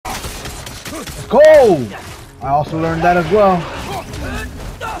Let's go! I also learned that as well.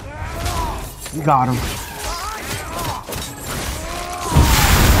 You got him.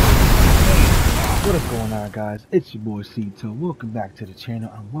 What is going on, guys? It's your boy C2. Welcome back to the channel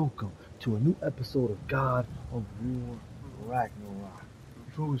and welcome to a new episode of God of War Ragnarok.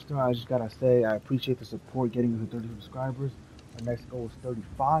 Before we start, I just gotta say I appreciate the support getting to 30 subscribers. Our next goal is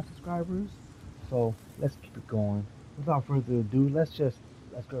 35 subscribers. So let's keep it going. Without further ado, let's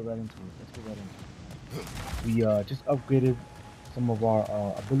go right into it. We just upgraded some of our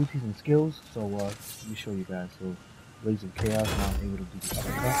abilities and skills. So let me show you guys. So Blaze of Chaos, now I'm able to do the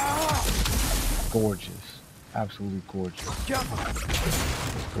uppercut. Gorgeous, absolutely gorgeous.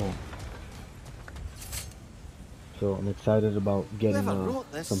 Let's go. So I'm excited about getting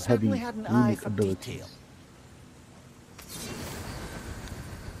some heavy runic abilities.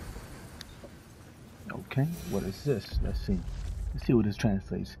 Okay, what is this? Let's see what this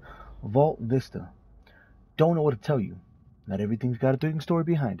translates. Vault Vista. Don't know what to tell you. Not everything's got a thrilling story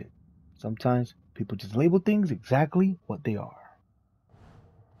behind it. Sometimes people just label things exactly what they are.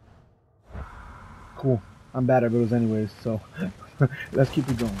 Cool. I'm bad at riddles anyways, so let's keep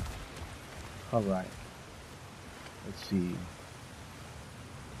it going. Alright. Let's see.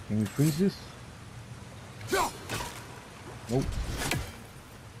 Can we freeze this? Nope. What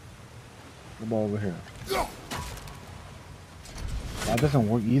about over here? That doesn't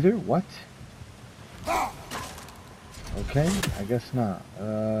work either? What? Okay, I guess not.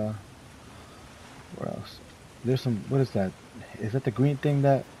 Where else? There's some, what is that? Is that the green thing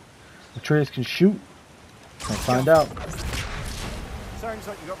that Atreus can shoot? Let's find out. Sounds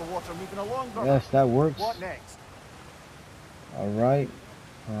like you got the water moving along, brother. Yes, that works. What next? Alright.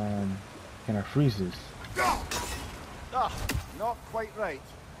 Can I freeze this? Ah, not quite right.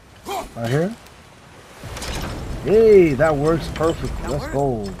 Right here? Hey, that works perfectly. Let's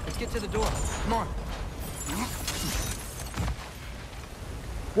go. Let's get to the door. Come on.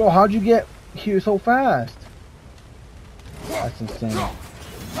 Bro, how'd you get here so fast? That's insane.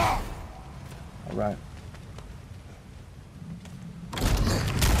 Alright.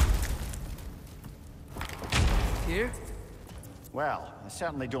 Here? Well, I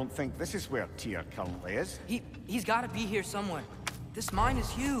certainly don't think this is where Tyr currently is. He's got to be here somewhere. This mine is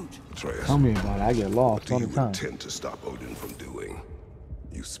huge. Atreus, tell me about it. I get lost all the what do time. you intend to stop Odin from doing?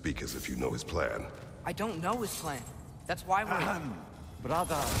 You speak as if you know his plan. I don't know his plan. That's why we're...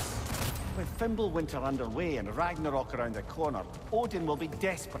 Brothers, with Fimbulwinter underway and Ragnarok around the corner, Odin will be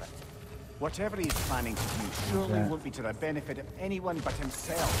desperate. Whatever he's planning to do surely won't be to the benefit of anyone but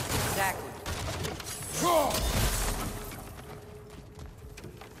himself. Exactly.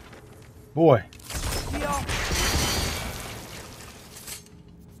 Boy.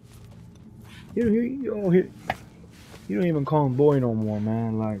 You don't even call him boy no more,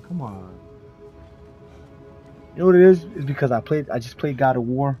 man. Like, come on. You know what it is? It's because I just played God of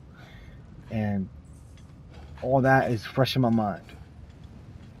War, and all that is fresh in my mind.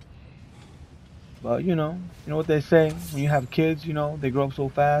 But you know what they say, when you have kids, you know, they grow up so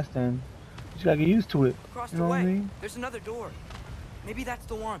fast, and you just gotta get used to it. Across you know the way, what I mean? there's another door. Maybe that's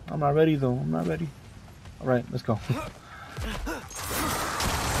the one. I'm not ready though. I'm not ready. All right, let's go.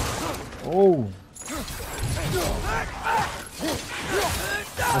 Oh.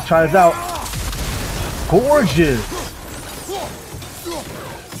 Let's try this out. Gorgeous.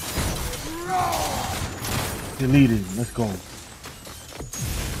 Deleted. Let's go.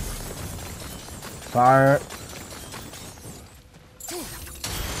 Fire.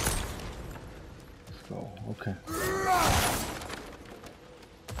 Let's go. Okay.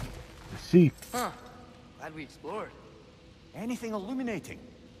 Let's see. Huh. Glad we explored. Anything illuminating?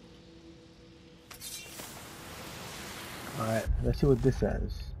 Alright, let's see what this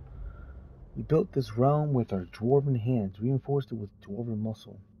says. We built this realm with our dwarven hands, reinforced it with dwarven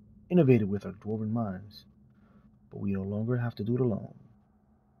muscle, innovated with our dwarven minds. But we no longer have to do it alone.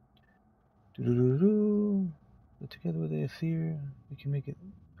 But together with the AEsir, we can make it.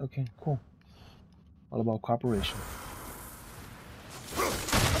 Okay, cool. All about cooperation.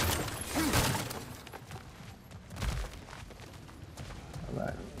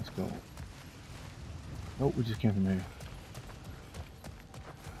 Alright, let's go. Nope, we just came from there.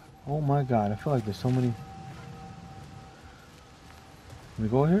 Oh my god, I feel like there's so many. Can we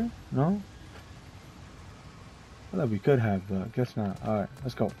go here? No? I thought we could have, but I guess not. Alright,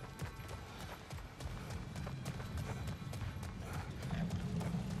 let's go.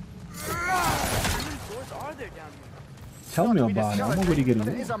 Tell me about it. I'm already getting it.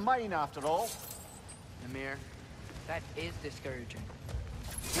 It is a mine after all. Namir, that is discouraging.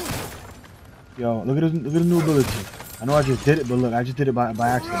 Yo, look at the new ability. I know I just did it, but look, I just did it by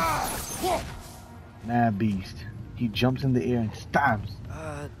accident. Mad beast. He jumps in the air and stabs.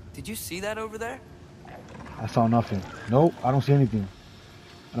 Did you see that over there? I saw nothing. Nope, I don't see anything.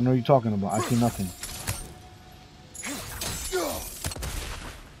 I don't know what you're talking about. I see nothing.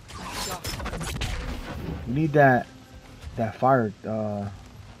 We need that fire, yeah,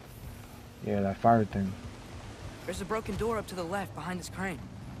 that fire thing. There's a broken door up to the left behind this crane.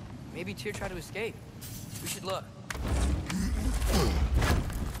 Maybe Tyr tried to escape. We should look.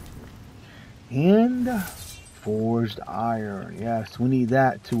 And forged iron. Yes, we need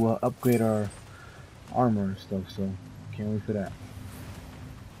that to upgrade our armor and stuff, so can't wait for that.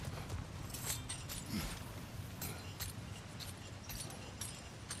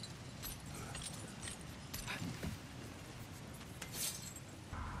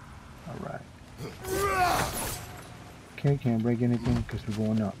 Alright. Okay, can't break anything because we're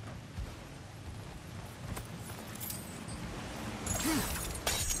going up.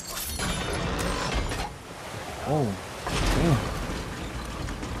 Oh, damn.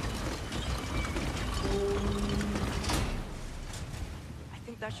 I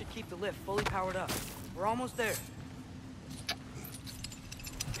think that should keep the lift fully powered up. We're almost there.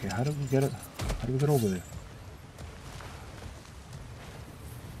 Okay, how do we get it? How do we get over there?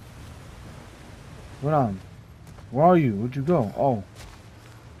 What on? Where are you? Where'd you go? Oh.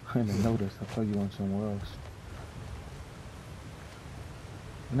 I didn't notice. I thought you went somewhere else.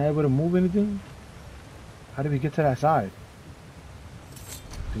 Am I able to move anything? How did we get to that side?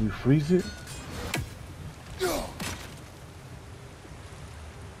 Did we freeze it?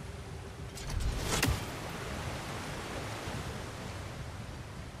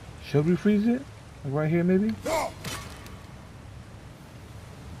 Should we freeze it? Like right here maybe?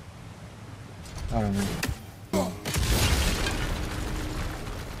 I don't know.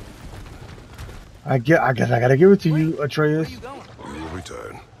 I guess I gotta give it to you, Atreus. Where are you going? We will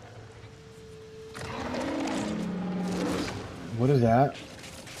return. What is that?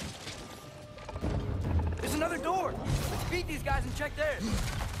 There's another door. Let's beat these guys and check theirs.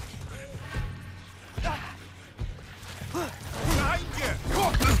 Behind you!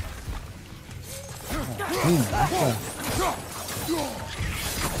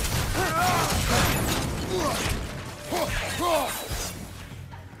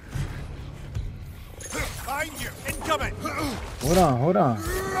 Behind you! Incoming! Hold on, hold on.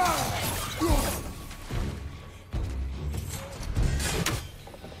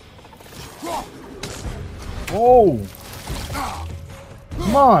 Oh!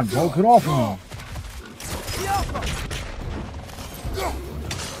 Come on, bro, get off of me.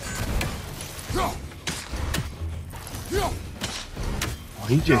 Oh,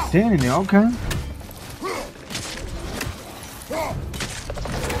 he's just standing there, okay.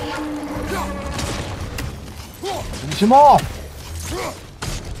 Finish him off!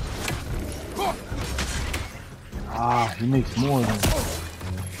 Ah, he makes more of them.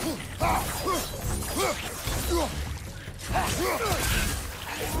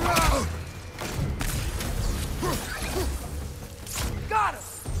 Got him!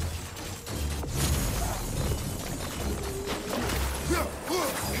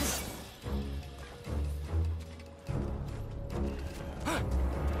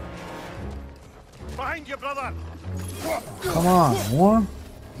 Behind you, brother! Come on, more.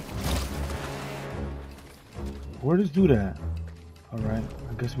 Where does do that? Alright,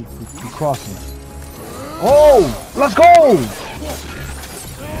 I guess we crossing. Oh! Let's go!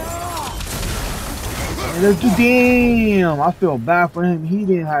 Let's do damn! I feel bad for him. He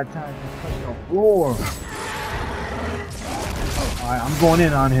didn't have time to touch the floor. Alright, I'm going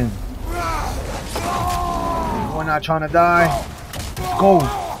in on him. We're not trying to die. Let's go!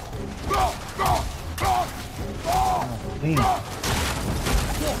 Oh, damn.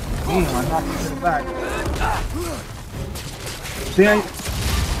 Damn, I knocked him to the back. See,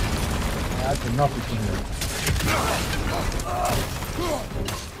 that's enough for him.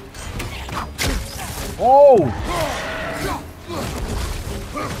 Oh!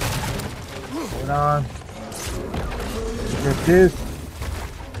 Hold on. Get this.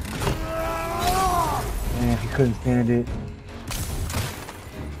 Man, he couldn't stand it.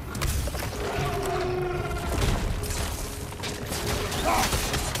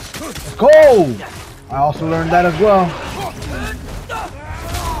 Let's go! I also learned that as well.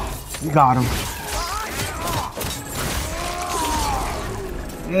 We got him.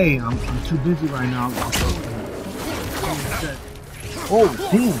 Hey, I'm too busy right now. Oh,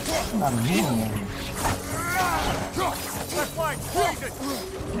 damn. I'm not a man anymore. Left flank, freeze it!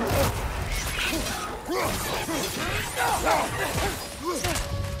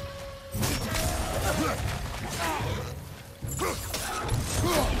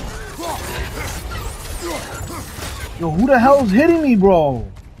 Yo, who the hell's hitting me, bro?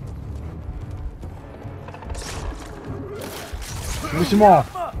 Finish him off.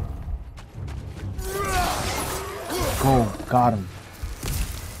 Go, got him.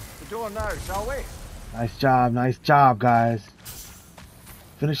 The door now, shall we? Nice job, guys.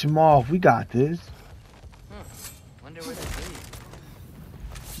 Finish him off. We got this. Wonder where this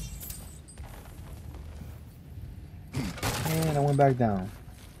leads. And I went back down.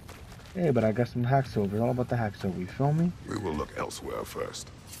 Hey, but I got some hacks over. It's all about the hacks over. You feel me? We will look elsewhere first.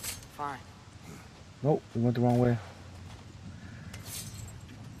 Fine. Nope, we went the wrong way.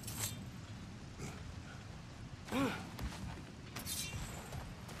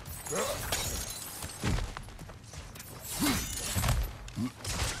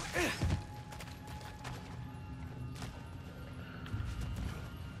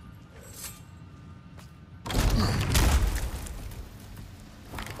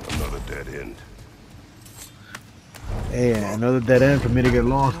 Another dead end. Hey, another dead end for me to get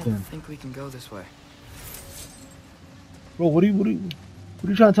lost I in. don't think we can go this way. Bro, what are you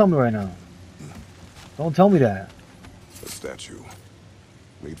trying to tell me right now? Don't tell me that. A statue.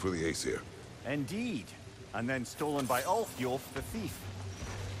 Made for the Aesir. Indeed. And then stolen by Ulfjolf the thief.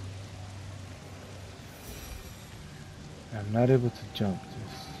 I'm not able to jump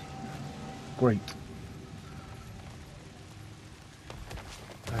this. Great.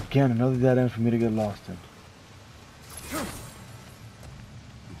 Again, another dead end for me to get lost in.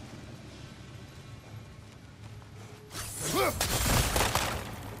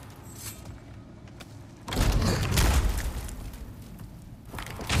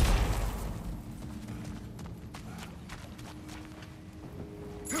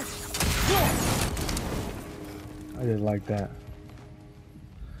 I didn't like that.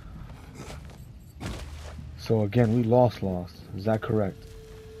 So again, we lost. Is that correct?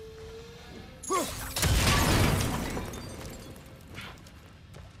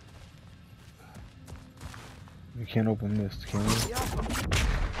 We can't open this, can we? Let's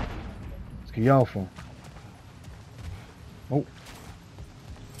get Alpha. Oh.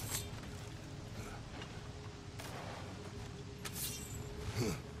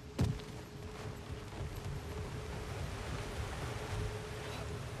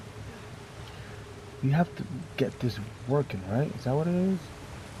 We have to get this working, right? Is that what it is?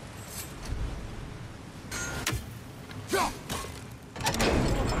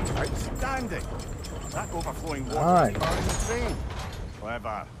 Outstanding. That overflowing water Nice. is powering the train.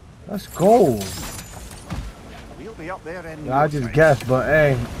 Clever. Let's go. We'll be up there in Yeah, I no just time. guessed, but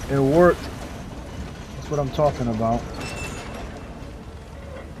hey, it worked. That's what I'm talking about.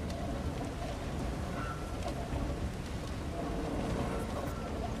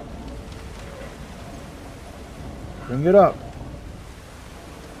 Bring it up.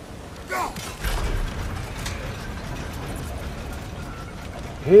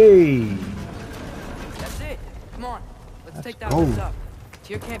 Hey. That's it. Come on. Let's take that go. lift up.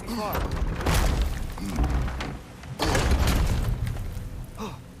 Tyr can't be far.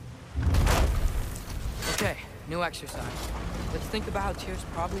 Okay, new exercise. Let's think about how Tyr's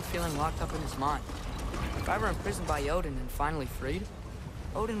probably feeling locked up in his mind. If I were imprisoned by Odin and finally freed,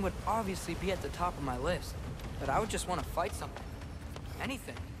 Odin would obviously be at the top of my list. But I would just want to fight something.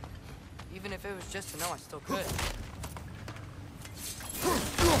 Anything. Even if it was just to know I still could.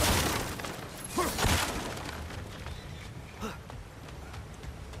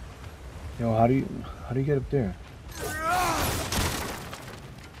 Yo, how do you get up there?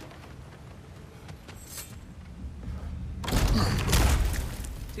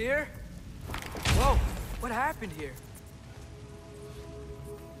 Tyr? Whoa, what happened here?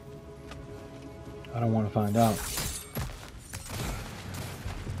 I don't want to find out.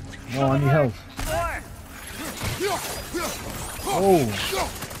 No, I need help. Oh.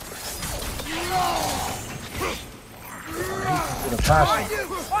 With a passion.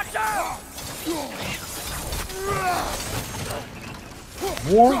 Watch out!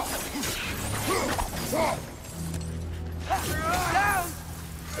 More? Down!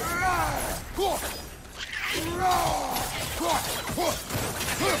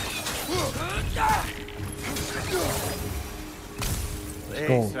 They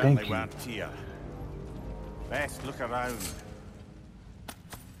go, certainly thank you. weren't Tyr. Best look around.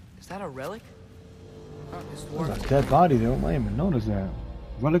 Is that a relic? Oh, this There's dwarf. a dead body there. I didn't even notice that.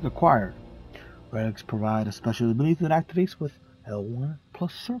 Relic acquired. Relics provide a special ability that activates with L1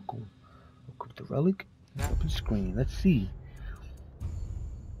 plus circle. Equip the relic. Open screen. Let's see.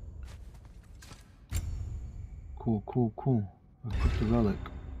 Cool. Equip the relic.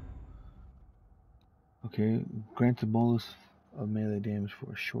 Okay. Grants a bonus of melee damage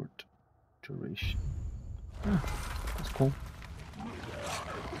for a short duration. That's cool.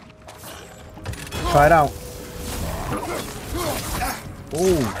 Try it out.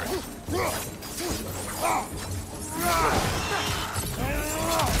 Oh.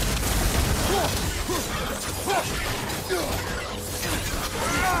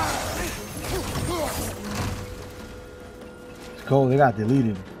 It's cool. They got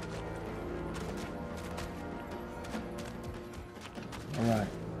deleted. All right.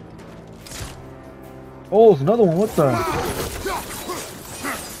 Oh, it's another one. What the?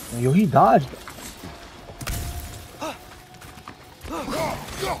 Yo, he dodged.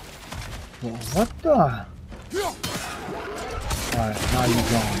 What the? Alright, now you're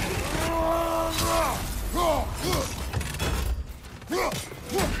gone.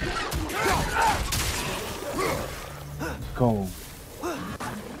 Let's go.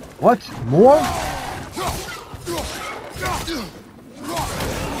 What? More?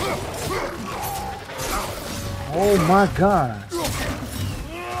 Oh my god.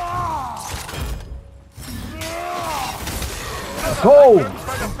 Go!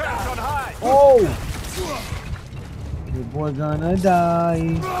 Oh! Your boy gonna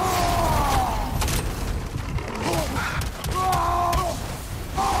die.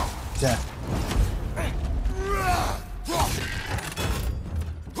 Death.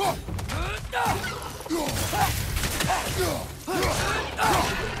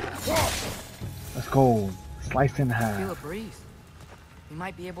 Let's go. Slice in half. Feel a breeze. We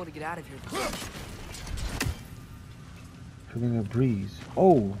might be able to get out of here. Feeling a breeze.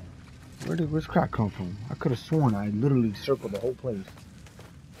 Oh, where's crack come from? I could have sworn I literally circled the whole place.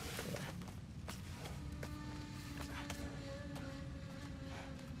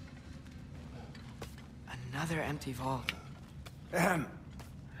 Another empty vault.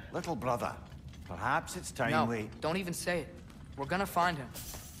 Little brother, perhaps it's time No, we... don't even say it. We're gonna find him.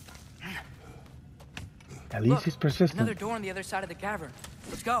 At least he's persistent. Another door on the other side of the cavern.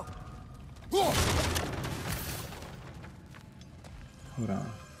 Let's go. Hold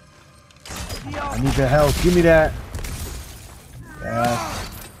on. I need the health. Give me that. Yeah.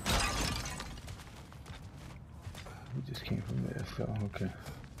 We just came from there, so okay.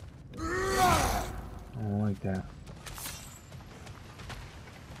 I don't like that.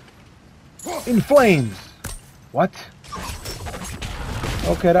 In flames. What?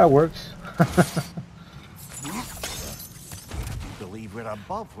 Okay, that works. Believe we're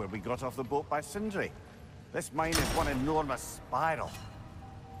above where we got off the boat by Sindri. This mine is one enormous spiral.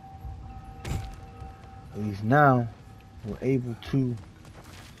 At least now we're able to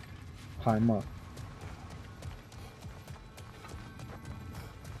climb up.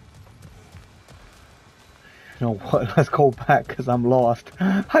 You know what? Let's go back because I'm lost.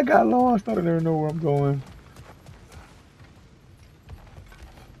 I got lost. I don't even know where I'm going.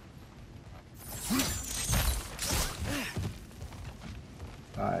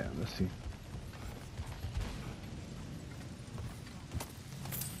 Alright, let's see.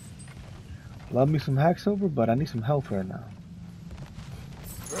 Love me some hack silver, but I need some health right now.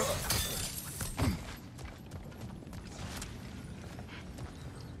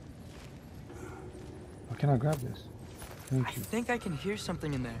 Why can't I grab this? Thank you. I think I can hear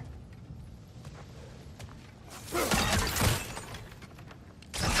something in there.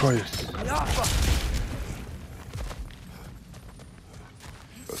 Atreus.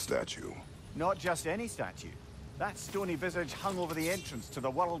 A statue. Not just any statue. That stony visage hung over the entrance to the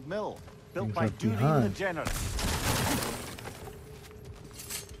World Mill, built He's by up Durin the behind. Generous.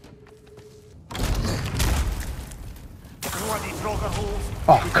 Bloody Draugr holes.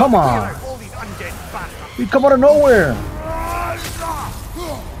 Oh, come on! All these undead bastards. You come out of nowhere!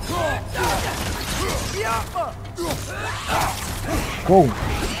 Go!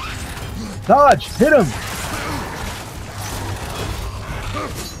 Dodge! Hit him!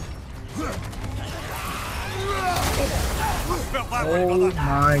 Oh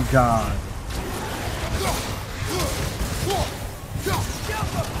my god.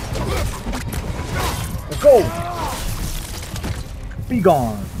 Let's go! Be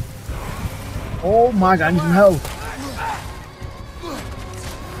gone! Oh my god, I need some help!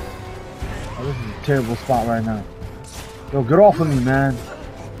 Oh, this is a terrible spot right now. Yo, get off of me, man.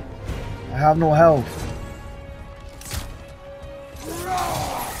 I have no health.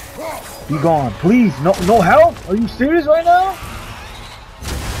 Be gone, please. No help? Are you serious right now?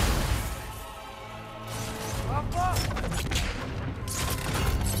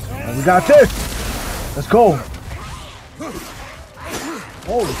 Oh, we got this. Let's go.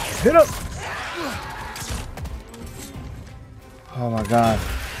 Oh, hit him. Oh my god.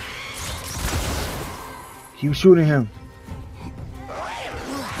 Keep shooting him.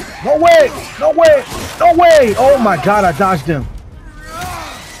 No way! No way! No way! Oh my god, I dodged him.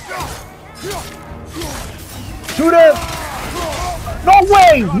 Shoot him! No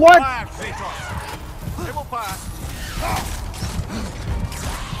way! What?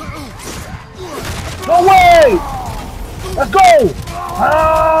 No way! Let's go!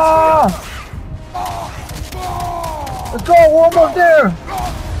 Ah! Let's go! We're almost there!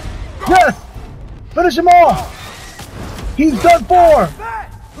 Yes! Finish him off! He's done for!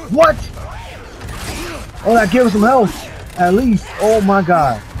 What? Oh, that gave us some health. At least. Oh my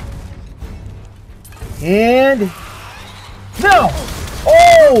god. And... No!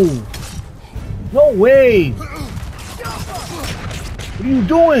 Oh! No way! What are you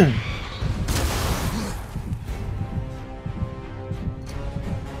doing?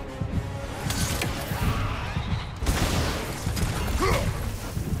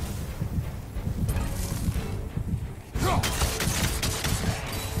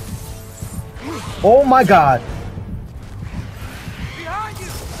 Oh my god. Behind you!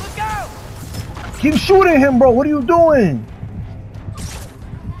 Look out! Keep shooting him, bro. What are you doing?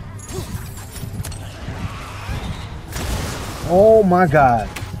 Oh my god.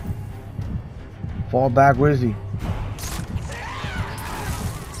 Fall back. Where is he?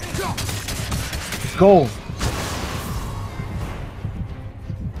 Let's go.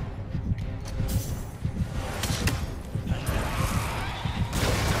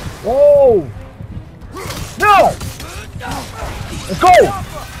 Whoa! No! Let's go!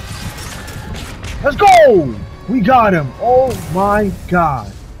 Let's go! We got him. Oh my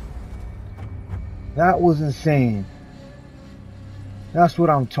god. That was insane. That's what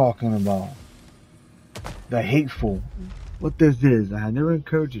I'm talking about. The hateful. What this is, I had never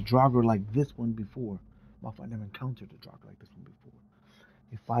encountered a Draugr like this one before. Well, I never encountered a Draugr like this one before.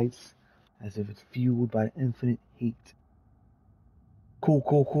 It fights as if it's fueled by infinite hate. Cool,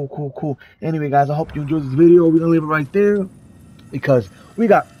 cool, cool, cool, cool. Anyway, guys, I hope you enjoyed this video. We're gonna leave it right there because we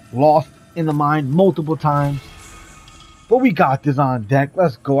got lost in the mine multiple times. But we got this on deck.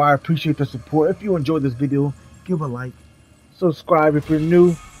 Let's go. I appreciate the support. If you enjoyed this video, give a like. Subscribe if you're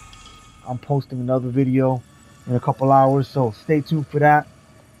new. I'm posting another video in a couple hours, so stay tuned for that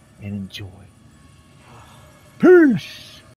and enjoy. Peace!